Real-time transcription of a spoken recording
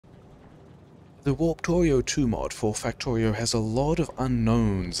The Warptorio 2 mod for Factorio has a lot of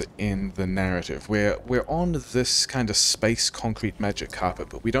unknowns in the narrative. We're on this kind of space concrete magic carpet,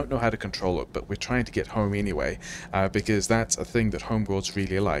 but we don't know how to control it, but we're trying to get home anyway, because that's a thing that homeworlds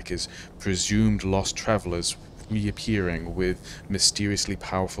really like, is presumed lost travelers reappearing with mysteriously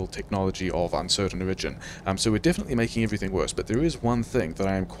powerful technology of uncertain origin. So we're definitely making everything worse, but there is one thing that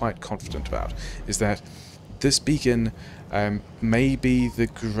I am quite confident about, is that this beacon may be the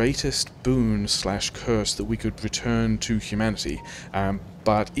greatest boon slash curse that we could return to humanity,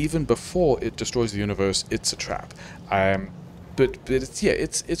 but even before it destroys the universe, it's a trap. But it's, yeah,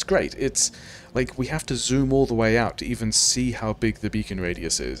 it's great. It's like we have to zoom all the way out to even see how big the beacon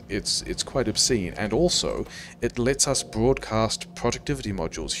radius is. It's quite obscene, and also it lets us broadcast productivity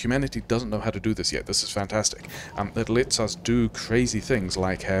modules. Humanity doesn't know how to do this yet. This is fantastic. It lets us do crazy things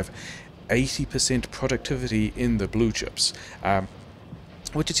like have 80% productivity in the blue chips,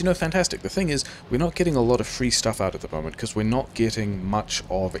 which is, fantastic. The thing is, we're not getting a lot of free stuff out at the moment, because we're not getting much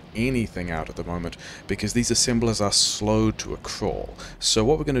of anything out at the moment, because these assemblers are slowed to a crawl. So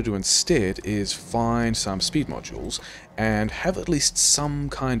what we're going to do instead is find some speed modules, and have at least some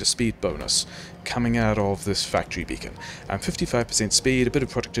kind of speed bonus coming out of this factory beacon. 55% speed, a bit of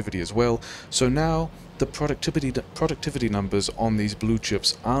productivity as well, so now the productivity numbers on these blue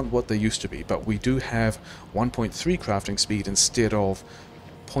chips aren't what they used to be, but we do have 1.3 crafting speed instead of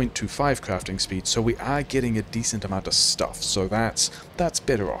 0.25 crafting speed, so we are getting a decent amount of stuff, so that's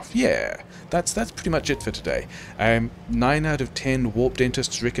better off. Yeah, that's pretty much it for today. 9 out of 10 warp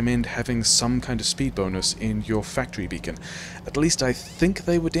dentists recommend having some kind of speed bonus in your factory beacon. At least I think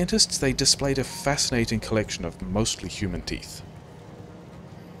they were dentists. They displayed a fascinating collection of mostly human teeth.